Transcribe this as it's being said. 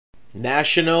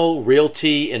National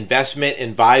Realty Investment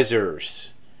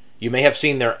Advisors. You may have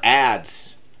seen their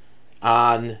ads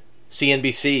on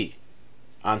CNBC,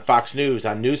 on Fox News,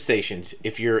 on news stations.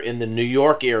 If you're in the New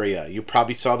York area, you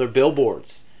probably saw their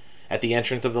billboards at the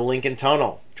entrance of the Lincoln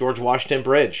Tunnel, George Washington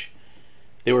Bridge.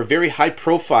 They were very high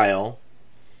profile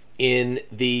in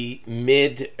the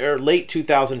mid or late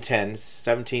 2010s,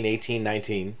 17, 18,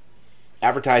 19,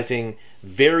 advertising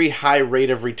very high rate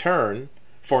of return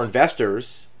for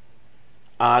investors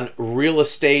on real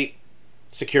estate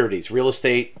securities, real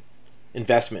estate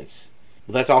investments.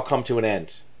 Well, that's all come to an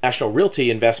end. National Realty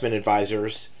Investment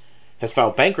Advisors has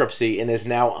filed bankruptcy and is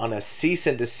now on a cease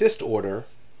and desist order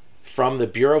from the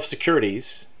Bureau of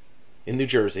Securities in New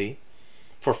Jersey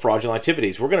for fraudulent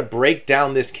activities. We're going to break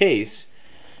down this case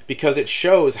because it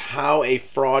shows how a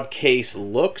fraud case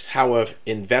looks, how an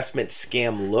investment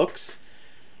scam looks.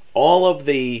 All of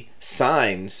the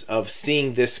signs of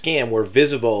seeing this scam were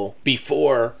visible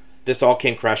before this all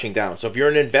came crashing down. So if you're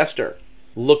an investor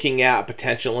looking at a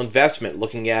potential investment,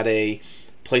 looking at a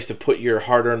place to put your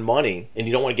hard-earned money, and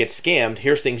you don't want to get scammed,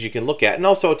 here's things you can look at. And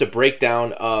also it's a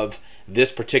breakdown of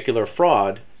this particular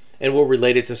fraud, and we'll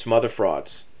relate it to some other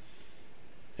frauds.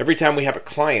 Every time we have a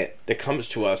client that comes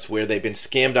to us where they've been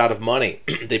scammed out of money,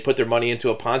 they put their money into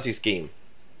a Ponzi scheme.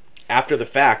 After the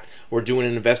fact, we're doing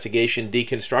an investigation,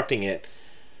 deconstructing it.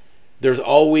 There's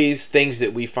always things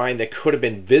that we find that could have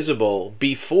been visible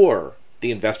before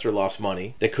the investor lost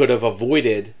money that could have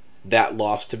avoided that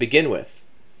loss to begin with.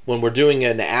 When we're doing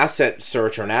an asset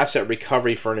search or an asset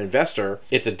recovery for an investor,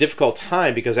 it's a difficult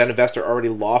time because that investor already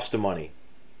lost the money.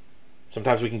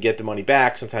 Sometimes we can get the money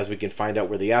back, sometimes we can find out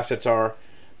where the assets are,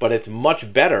 but it's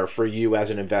much better for you as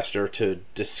an investor to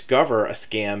discover a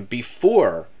scam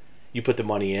before you put the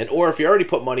money in, or if you already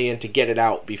put money in, to get it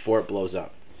out before it blows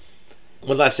up.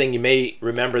 One last thing, you may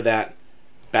remember that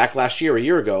back last year, a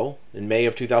year ago, in May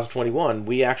of 2021,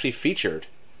 we actually featured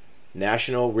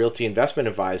National Realty Investment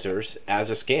Advisors as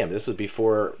a scam. This was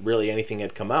before really anything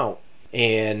had come out,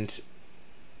 and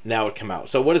now it come out.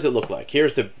 So what does it look like?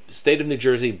 Here's the State of New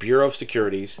Jersey Bureau of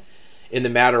Securities in the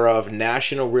matter of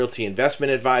National Realty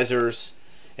Investment Advisors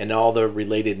and all the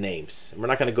related names. And we're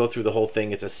not going to go through the whole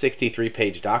thing. It's a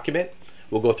 63-page document.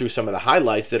 We'll go through some of the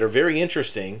highlights that are very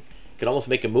interesting. You could almost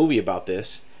make a movie about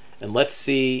this. And let's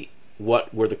see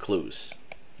what were the clues.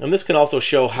 And this can also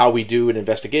show how we do an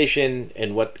investigation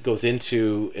and what goes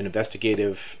into an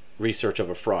investigative research of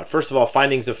a fraud. First of all,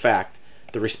 findings of fact.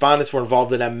 The respondents were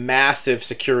involved in a massive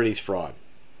securities fraud.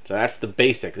 So that's the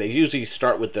basic. They usually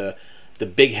start with the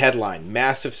big headline,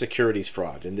 massive securities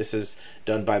fraud. And this is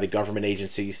done by the government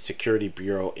agency Security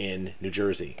Bureau in New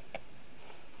Jersey.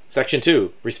 Section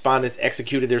 2, respondents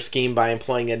executed their scheme by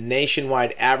employing a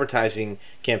nationwide advertising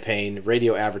campaign,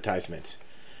 radio advertisement.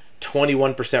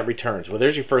 21% returns. Well,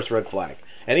 there's your first red flag.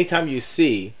 Anytime you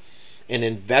see an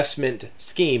investment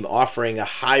scheme offering a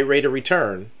high rate of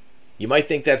return, you might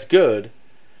think that's good,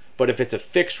 but if it's a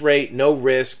fixed rate, no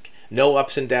risk, no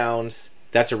ups and downs,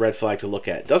 that's a red flag to look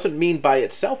at. Doesn't mean by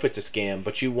itself it's a scam,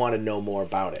 but you want to know more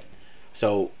about it.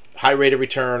 So high rate of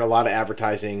return, a lot of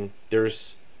advertising,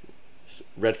 there's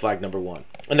red flag number 1.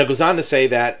 And it goes on to say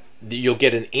that you'll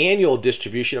get an annual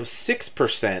distribution of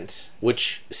 6%,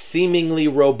 which seemingly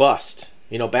robust.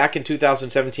 You know, back in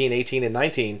 2017, 18, and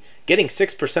 19, getting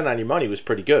 6% on your money was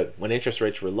pretty good when interest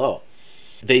rates were low.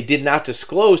 They did not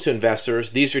disclose to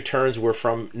investors these returns were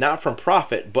from not from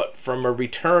profit, but from a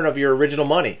return of your original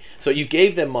money. So you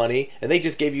gave them money, and they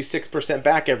just gave you 6%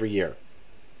 back every year.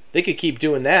 They could keep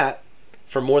doing that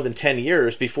for more than 10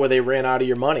 years before they ran out of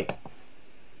your money.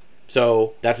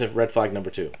 So that's a red flag number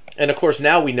 2. And of course,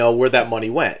 now we know where that money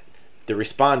went. The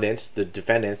respondents, the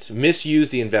defendants,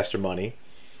 misused the investor money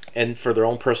and for their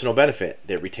own personal benefit.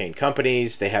 They retained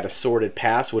companies, they had a sordid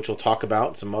past, which we'll talk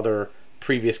about, some other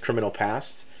previous criminal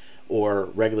pasts or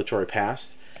regulatory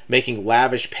pasts, making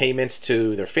lavish payments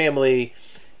to their family,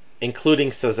 including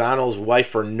Sazano's wife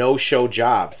for no-show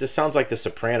jobs. This sounds like The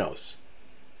Sopranos,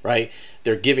 right?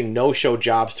 They're giving no-show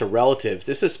jobs to relatives.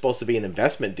 This is supposed to be an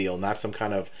investment deal, not some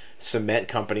kind of cement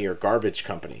company or garbage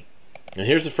company. And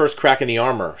here's the first crack in the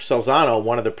armor. Sazano,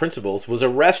 one of the principals, was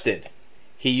arrested.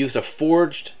 He used a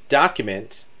forged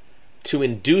document to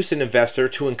induce an investor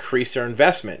to increase their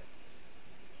investment.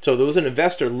 So there was an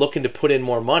investor looking to put in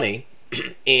more money,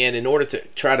 and in order to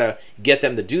try to get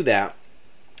them to do that,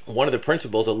 one of the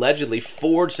principals allegedly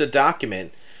forged a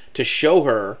document to show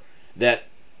her that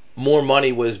more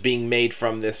money was being made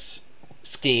from this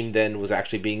scheme than was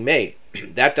actually being made.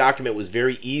 That document was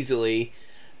very easily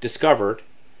discovered.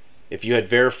 If you had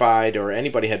verified, or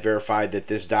anybody had verified, that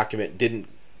this document didn't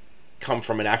come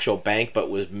from an actual bank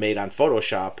but was made on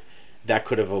Photoshop, that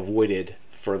could have avoided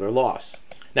further loss.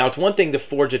 Now, it's one thing to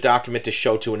forge a document to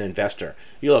show to an investor.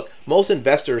 You look, most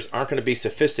investors aren't going to be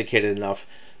sophisticated enough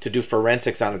to do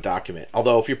forensics on a document.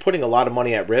 Although if you're putting a lot of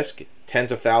money at risk,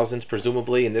 tens of thousands,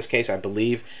 presumably, in this case, I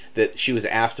believe that she was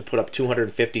asked to put up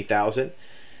 $250,000,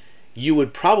 you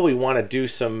would probably want to do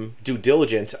some due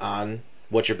diligence on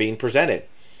what you're being presented.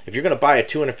 If you're going to buy a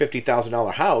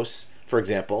 $250,000 house, for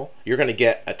example, you're going to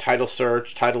get a title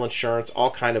search, title insurance,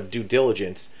 all kind of due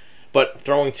diligence. But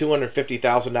throwing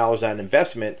 $250,000 on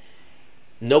investment,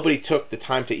 nobody took the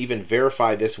time to even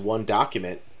verify this one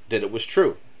document that it was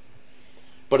true.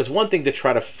 But it's one thing to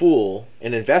try to fool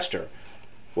an investor.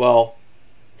 Well,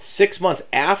 6 months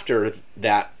after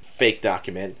that fake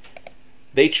document,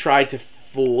 they tried to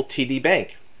fool TD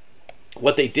Bank.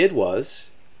 What they did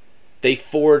was they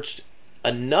forged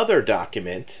another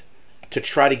document to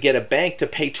try to get a bank to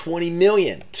pay $20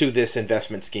 million to this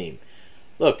investment scheme.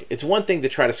 Look, it's one thing to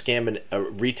try to scam a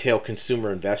retail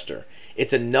consumer investor.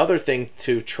 It's another thing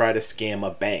to try to scam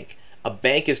a bank. A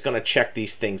bank is going to check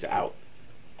these things out,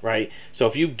 right? So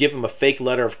if you give them a fake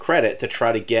letter of credit to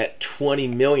try to get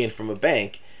 $20 million from a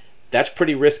bank, that's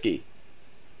pretty risky.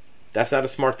 That's not a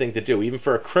smart thing to do. Even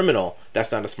for a criminal,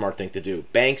 that's not a smart thing to do.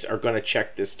 Banks are going to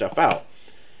check this stuff out.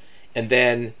 And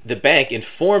then the bank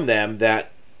informed them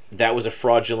that that was a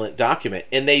fraudulent document,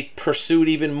 and they pursued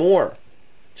even more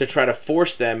to try to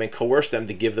force them and coerce them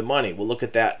to give the money. We'll look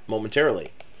at that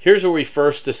momentarily. Here's where we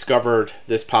first discovered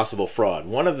this possible fraud.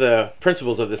 One of the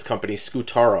principals of this company,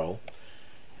 Scutaro,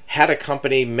 had a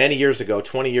company many years ago,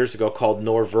 20 years ago, called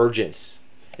Norvergence.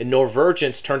 And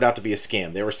Norvergence turned out to be a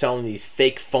scam. They were selling these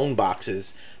fake phone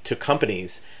boxes to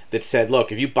companies that said,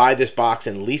 look, if you buy this box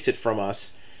and lease it from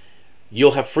us,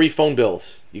 you'll have free phone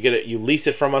bills. You lease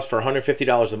it from us for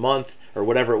 $150 a month or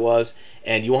whatever it was,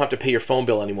 and you won't have to pay your phone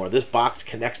bill anymore. This box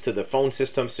connects to the phone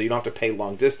system, so you don't have to pay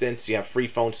long distance. You have free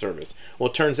phone service. Well,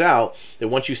 it turns out that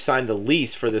once you sign the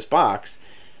lease for this box,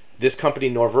 this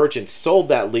company, Norvergent, sold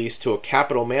that lease to a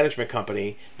capital management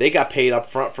company. They got paid up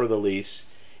front for the lease,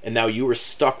 and now you were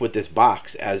stuck with this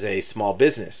box as a small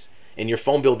business, and your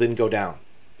phone bill didn't go down.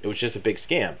 It was just a big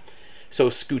scam. So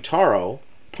Scutaro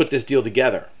put this deal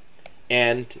together.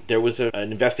 And there was an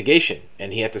investigation,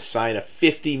 and he had to sign a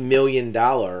 $50 million,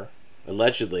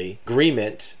 allegedly,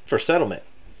 agreement for settlement.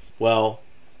 Well,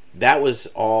 that was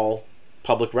all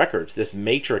public records, this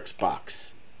matrix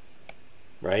box,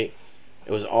 right?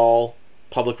 It was all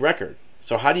public record.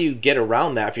 So how do you get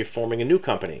around that if you're forming a new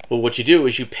company? Well, what you do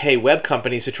is you pay web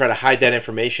companies to try to hide that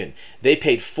information. They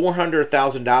paid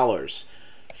 $400,000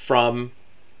 from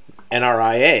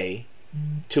NRIA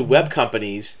to web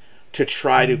companies to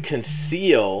try to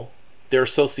conceal their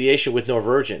association with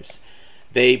Norvergence.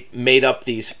 They made up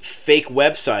these fake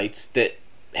websites that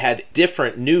had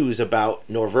different news about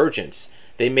Norvergence.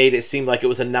 They made it seem like it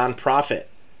was a nonprofit.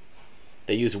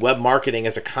 They used web marketing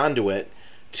as a conduit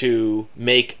to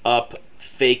make up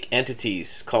fake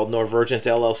entities called Norvergence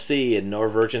LLC and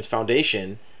Norvergence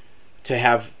Foundation to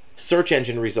have search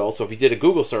engine results. So if you did a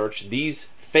Google search, these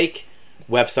fake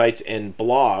websites and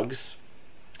blogs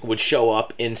would show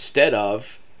up instead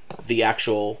of the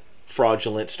actual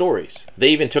fraudulent stories. They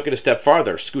even took it a step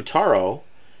farther. Scutaro,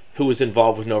 who was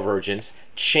involved with Norvergence,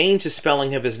 changed the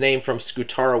spelling of his name from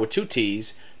Scutaro with 2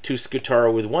 T's to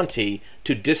Scutaro with 1 T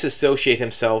to disassociate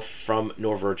himself from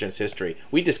Norvergence history.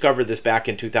 We discovered this back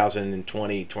in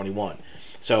 2020-21.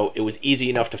 So it was easy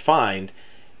enough to find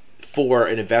for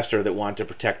an investor that wanted to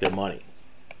protect their money.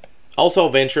 Also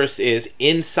of interest is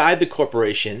inside the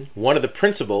corporation, one of the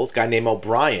principals, a guy named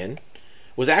O'Brien,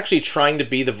 was actually trying to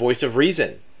be the voice of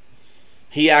reason.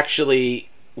 He actually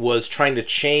was trying to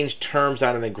change terms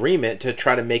on an agreement to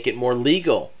try to make it more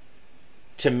legal,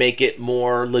 to make it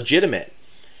more legitimate.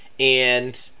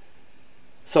 And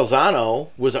Salzano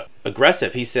was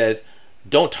aggressive. He says,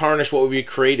 don't tarnish what we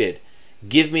created.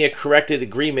 Give me a corrected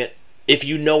agreement if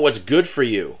you know what's good for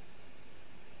you.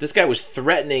 This guy was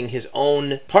threatening his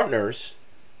own partners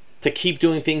to keep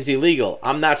doing things illegal.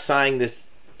 I'm not signing this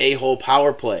a-hole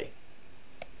power play,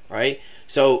 right?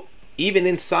 So even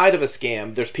inside of a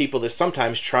scam, there's people that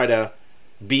sometimes try to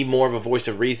be more of a voice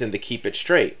of reason to keep it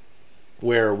straight,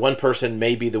 where one person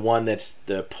may be the one that's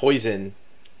the poison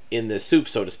in the soup,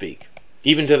 so to speak.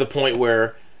 Even to the point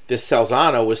where this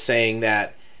Salzano was saying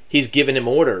that he's given him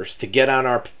orders to get on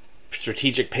our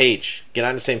strategic page, get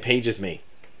on the same page as me.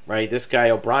 Right, this guy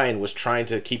O'Brien was trying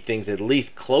to keep things at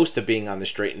least close to being on the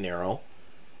straight and narrow,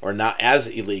 or not as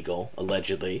illegal,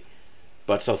 allegedly.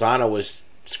 But Salzano was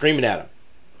screaming at him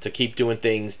to keep doing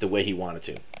things the way he wanted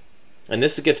to. And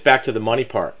this gets back to the money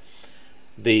part.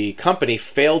 The company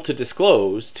failed to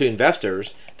disclose to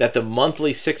investors that the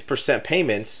monthly 6%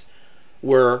 payments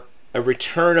were a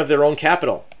return of their own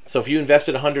capital. So if you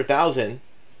invested $100,000,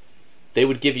 they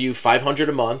would give you $500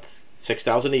 a month,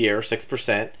 $6,000 a year,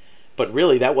 6%. But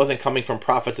really, that wasn't coming from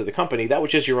profits of the company. That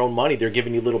was just your own money. They're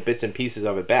giving you little bits and pieces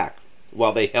of it back,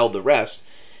 while they held the rest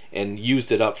and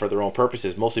used it up for their own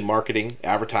purposes, mostly marketing,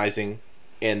 advertising,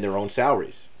 and their own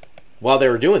salaries. While they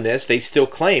were doing this, they still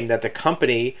claimed that the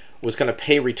company was going to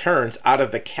pay returns out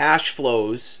of the cash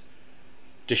flows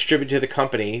distributed to the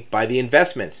company by the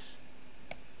investments.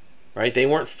 Right? They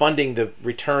weren't funding the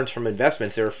returns from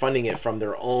investments. They were funding it from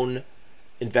their own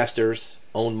investors'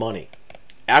 own money.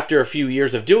 After a few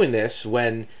years of doing this,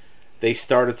 when they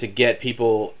started to get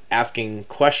people asking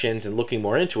questions and looking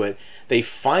more into it, they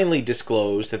finally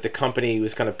disclosed that the company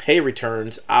was going to pay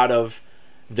returns out of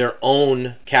their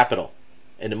own capital.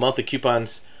 And the monthly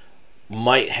coupons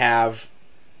might have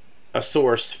a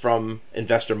source from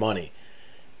investor money.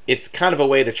 It's kind of a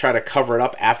way to try to cover it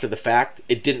up after the fact.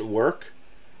 It didn't work,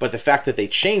 but the fact that they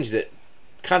changed it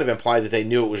kind of implied that they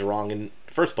knew it was wrong in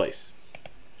the first place.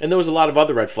 And there was a lot of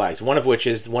other red flags, one of which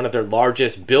is one of their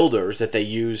largest builders that they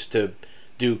use to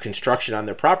do construction on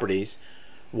their properties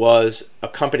was a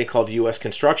company called U.S.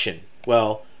 Construction.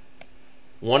 Well,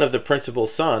 one of the principal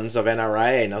sons of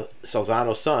NRIA,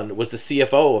 Salzano's son, was the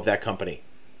CFO of that company.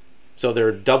 So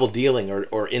they're double dealing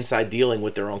or inside dealing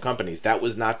with their own companies. That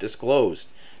was not disclosed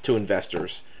to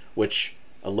investors, which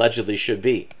allegedly should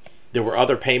be. There were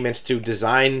other payments to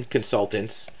design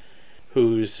consultants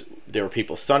there were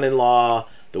people's son-in-law.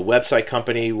 The website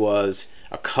company was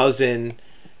a cousin.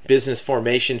 Business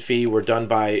formation fee were done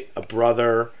by a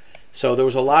brother. So there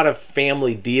was a lot of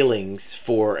family dealings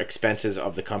for expenses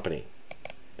of the company.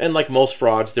 And like most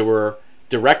frauds, there were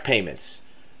direct payments.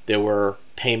 There were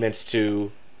payments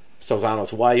to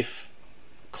Salzano's wife,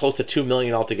 close to $2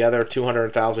 million altogether,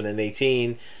 $200,000 in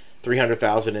 18,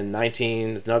 $300,000 in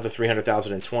 19, another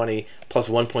 $300,000 in 20, plus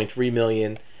 $1.3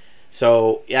 million.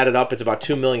 So added up, it's about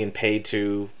 $2 million paid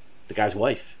to the guy's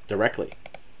wife directly.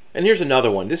 And here's another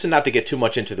one. This is not to get too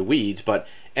much into the weeds, but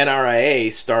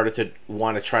NRIA started to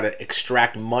want to try to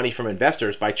extract money from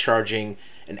investors by charging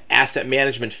an asset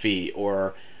management fee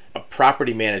or a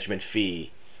property management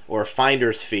fee or a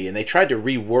finder's fee. And they tried to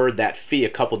reword that fee a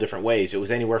couple different ways. It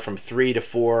was anywhere from 3 to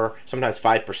 4, sometimes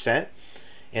 5%.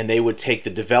 And they would take the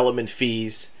development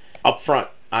fees up front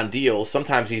on deals.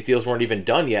 Sometimes these deals weren't even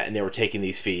done yet and they were taking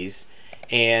these fees.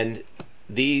 And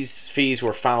these fees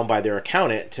were found by their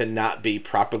accountant to not be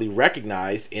properly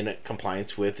recognized in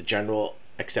compliance with general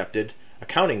accepted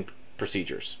accounting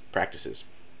practices.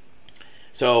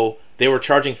 So they were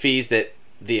charging fees that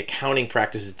the accounting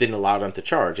practices didn't allow them to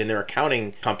charge. And their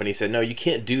accounting company said, no, you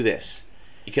can't do this.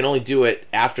 You can only do it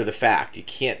after the fact. You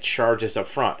can't charge this up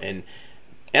front. And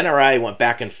NRI went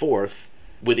back and forth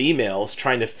with emails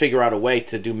trying to figure out a way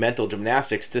to do mental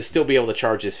gymnastics to still be able to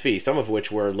charge this fee, some of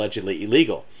which were allegedly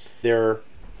illegal. Their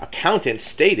accountant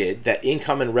stated that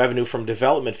income and revenue from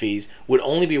development fees would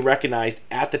only be recognized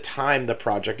at the time the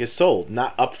project is sold,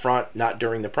 not upfront, not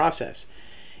during the process.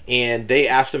 And they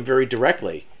asked them very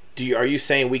directly, are you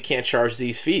saying we can't charge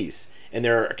these fees? And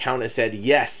their accountant said,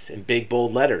 yes, in big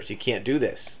bold letters, you can't do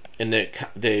this. And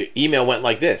the email went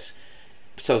like this.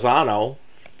 Salzano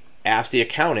asked the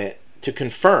accountant to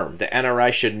confirm that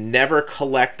NRI should never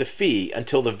collect the fee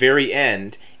until the very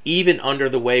end, even under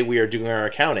the way we are doing our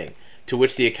accounting. To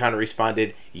which the accountant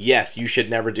responded, yes, you should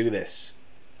never do this.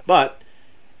 But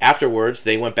afterwards,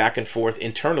 they went back and forth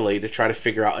internally to try to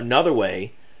figure out another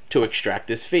way to extract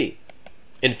this fee.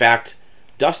 In fact,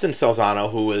 Dustin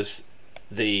Salzano, who was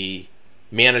the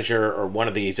manager or one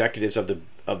of the executives of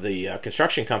the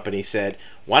construction company, said,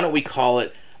 why don't we call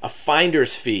it a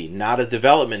finder's fee, not a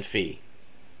development fee?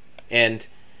 And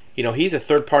he's a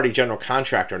third-party general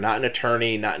contractor, not an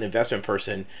attorney, not an investment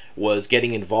person, was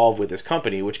getting involved with this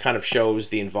company, which kind of shows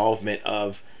the involvement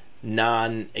of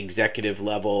non-executive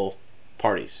level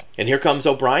parties. And here comes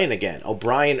O'Brien again.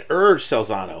 O'Brien urged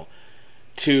Salzano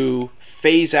to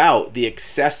phase out the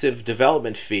excessive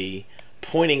development fee,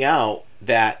 pointing out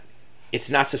that it's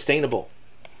not sustainable.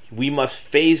 We must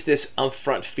phase this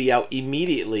upfront fee out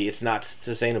immediately. It's not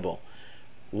sustainable.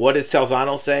 What did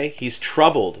Salzano say? He's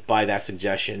troubled by that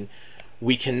suggestion.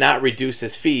 We cannot reduce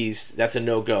his fees. That's a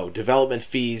no-go. Development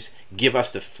fees give us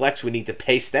the flex we need to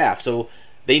pay staff. So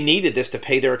they needed this to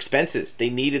pay their expenses. They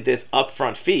needed this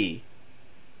upfront fee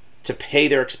to pay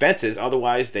their expenses.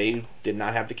 Otherwise, they did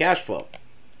not have the cash flow.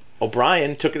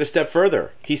 O'Brien took it a step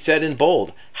further. He said in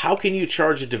bold, how can you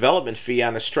charge a development fee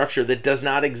on a structure that does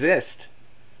not exist?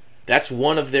 That's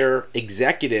one of their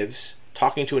executives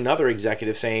talking to another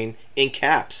executive saying, in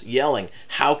caps, yelling,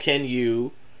 how can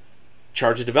you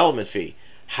charge a development fee?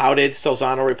 How did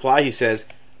Salzano reply? He says,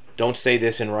 Don't say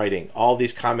this in writing. All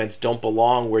these comments don't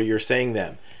belong where you're saying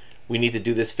them. We need to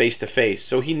do this face to face.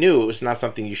 So he knew it was not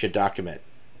something you should document.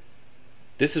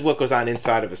 This is what goes on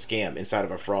inside of a scam, inside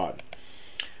of a fraud.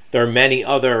 There are many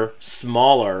other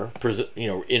smaller,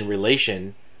 in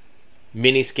relation,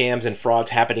 mini scams and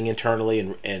frauds happening internally,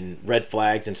 and red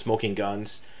flags and smoking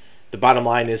guns. The bottom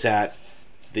line is that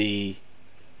the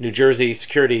New Jersey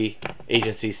Security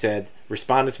Agency said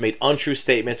respondents made untrue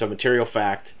statements of material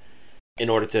fact in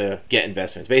order to get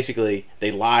investments. Basically,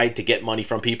 they lied to get money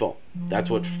from people. That's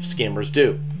what scammers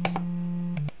do.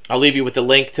 I'll leave you with the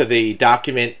link to the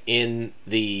document in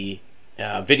the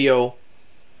video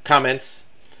comments.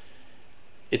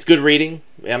 It's good reading.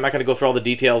 I'm not going to go through all the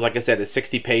details. Like I said, it's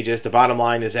 60 pages. The bottom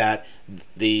line is that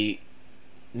the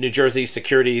New Jersey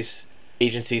Securities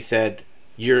Agency said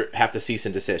you have to cease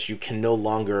and desist. You can no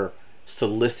longer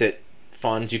solicit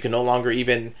funds. You can no longer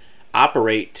even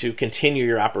operate to continue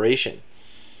your operation.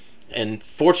 And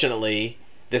fortunately,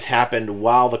 this happened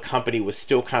while the company was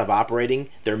still kind of operating.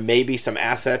 There may be some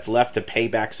assets left to pay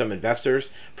back some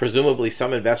investors. Presumably,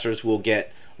 some investors will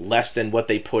get less than what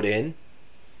they put in.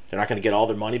 They're not going to get all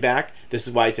their money back. This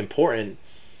is why it's important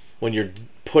when you're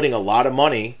putting a lot of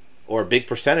money or a big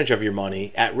percentage of your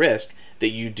money at risk that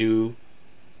you do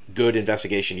good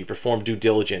investigation. You perform due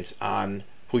diligence on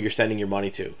who you're sending your money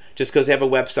to. Just because they have a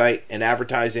website and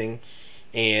advertising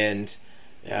and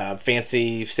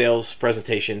fancy sales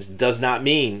presentations does not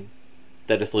mean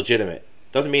that it's legitimate.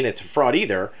 Doesn't mean it's a fraud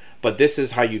either, but this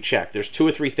is how you check. There's 2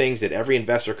 or 3 things that every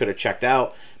investor could have checked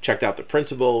out the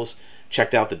principles,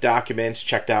 checked out the documents,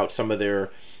 checked out some of their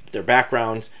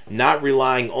backgrounds, not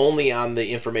relying only on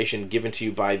the information given to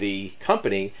you by the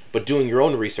company, but doing your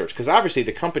own research, because obviously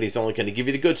the company is only going to give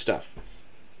you the good stuff.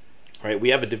 Right? We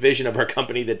have a division of our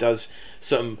company that does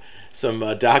some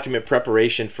document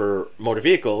preparation for motor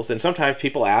vehicles, and sometimes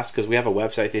people ask, because we have a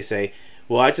website, they say,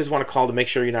 well, I just want to call to make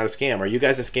sure you're not a scam. Are you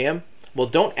guys a scam? Well,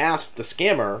 don't ask the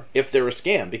scammer if they're a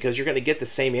scam, because you're going to get the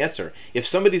same answer. If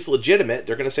somebody's legitimate,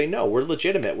 they're going to say, no, we're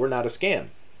legitimate, we're not a scam.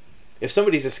 If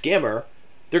somebody's a scammer,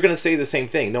 they're going to say the same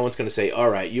thing. No one's going to say, all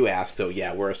right, you asked, so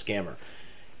yeah, we're a scammer.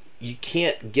 You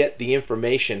can't get the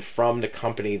information from the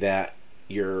company that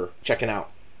you're checking out.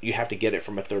 You have to get it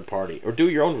from a third party or do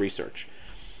your own research.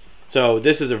 So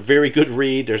this is a very good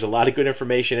read. There's a lot of good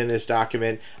information in this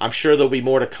document. I'm sure there'll be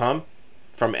more to come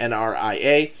from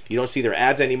NRIA. You don't see their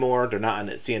ads anymore. They're not on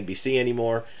CNBC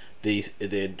anymore. The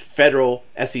federal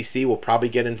SEC will probably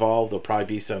get involved. There'll probably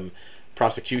be some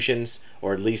prosecutions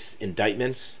or at least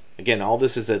indictments. Again, all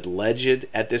this is alleged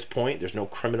at this point. There's no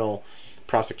criminal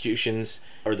prosecutions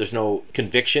or there's no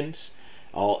convictions.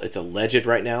 It's alleged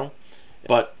right now.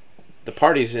 But the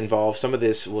parties involved, some of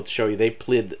this will show you they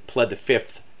pled the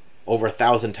fifth over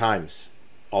 1,000 times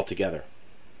altogether.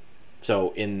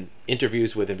 So in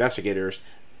interviews with investigators,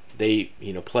 they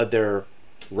pled their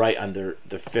right under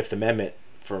the Fifth Amendment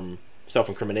from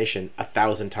self-incrimination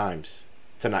 1,000 times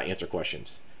to not answer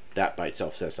questions. That by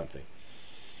itself says something.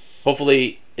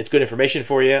 Hopefully it's good information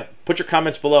for you. Put your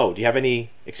comments below. Do you have any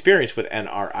experience with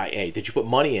NRIA? Did you put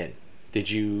money in?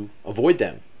 Did you avoid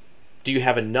them? Do you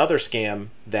have another scam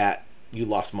that you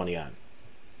lost money on?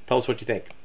 Tell us what you think.